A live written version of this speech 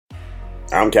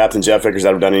I'm Captain Jeff Vickers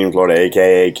out of Dunedin, Florida,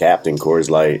 aka Captain Coors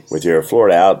Light, with your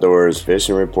Florida Outdoors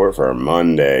Fishing Report for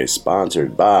Monday,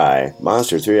 sponsored by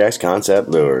Monster 3X Concept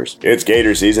Lures. It's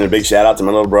gator season. A big shout out to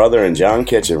my little brother and John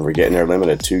Kitchen for getting their limit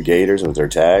of 2 gators with their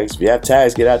tags. If you have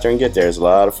tags, get out there and get there. It's a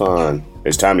lot of fun.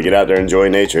 It's time to get out there and enjoy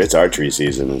nature. It's archery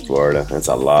season in Florida. It's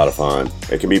a lot of fun.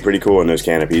 It can be pretty cool in those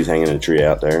canopies hanging in a tree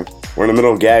out there. We're in the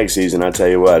middle of gag season. I tell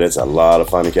you what, it's a lot of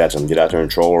fun to catch them. Get out there and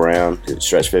troll around.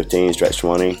 Stretch 15, stretch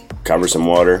 20, cover some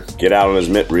water. Get out on those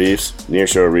mitt reefs,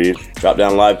 nearshore reefs. Drop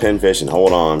down live pinfish and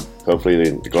hold on. Hopefully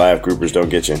the Goliath groupers don't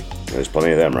get you. There's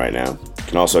plenty of them right now.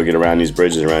 You can also get around these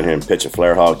bridges around here and pitch a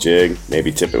flare hawk jig. Maybe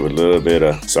tip it with a little bit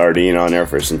of sardine on there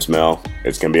for some smell.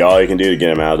 It's going to be all you can do to get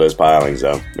them out of those pilings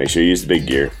though. Make sure you use the big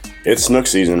gear. It's snook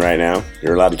season right now.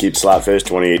 You're allowed to keep slot fish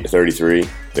 28 to 33.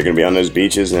 They're going to be on those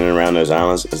beaches and around those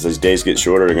islands. As these days get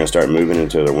shorter, they're going to start moving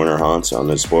into their winter haunts on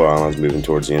those spoil islands, moving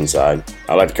towards the inside.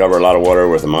 I like to cover a lot of water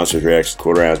with a Monster 3X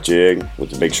quarter-ounce jig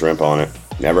with the big shrimp on it.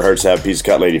 Never hurts to have a piece of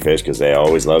cut ladyfish because they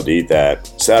always love to eat that.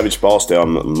 Savage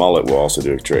ballstail mullet will also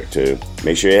do a trick too.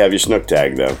 Make sure you have your snook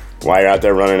tag though. While you're out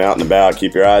there running out and about,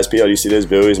 keep your eyes peeled. You see those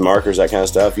buoys, markers, that kind of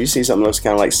stuff. You see something that looks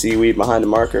kind of like seaweed behind the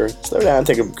marker, slow down and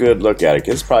take a good look at it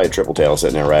because it's probably a triple tail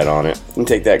sitting there right on it. You can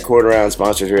take that quarter-ounce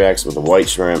Monster 3X with a white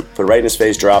shrimp, put it right in his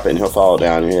face, drop it, and he'll follow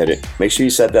down and hit it. Make sure you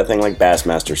set that thing like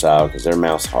Bassmaster style because their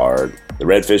mouth's hard. The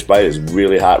redfish bite is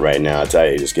really hot right now, I tell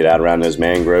you. Just get out around those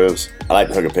mangroves. I like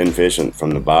to hook a pinfish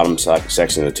from the bottom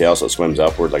section of the tail so it swims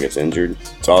upward like it's injured.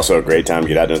 It's also a great time to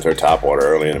get out there and throw topwater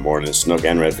early in the morning. Snook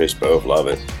and redfish both love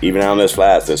it. Even out on those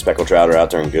flats, those speckled trout are out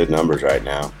there in good numbers right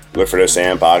now. Look for those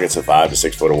sand pockets of 5 to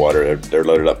 6 foot of water. They're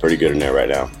loaded up pretty good in there right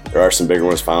now. There are some bigger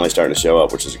ones finally starting to show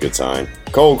up, which is a good sign.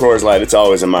 Cold Coors Light, it's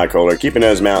always in my cooler, keeping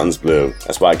those mountains blue.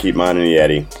 That's why I keep mine in the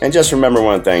Yeti. And just remember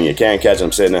one thing, you can't catch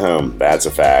them sitting at home. That's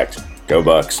a fact. Go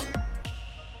Bucks.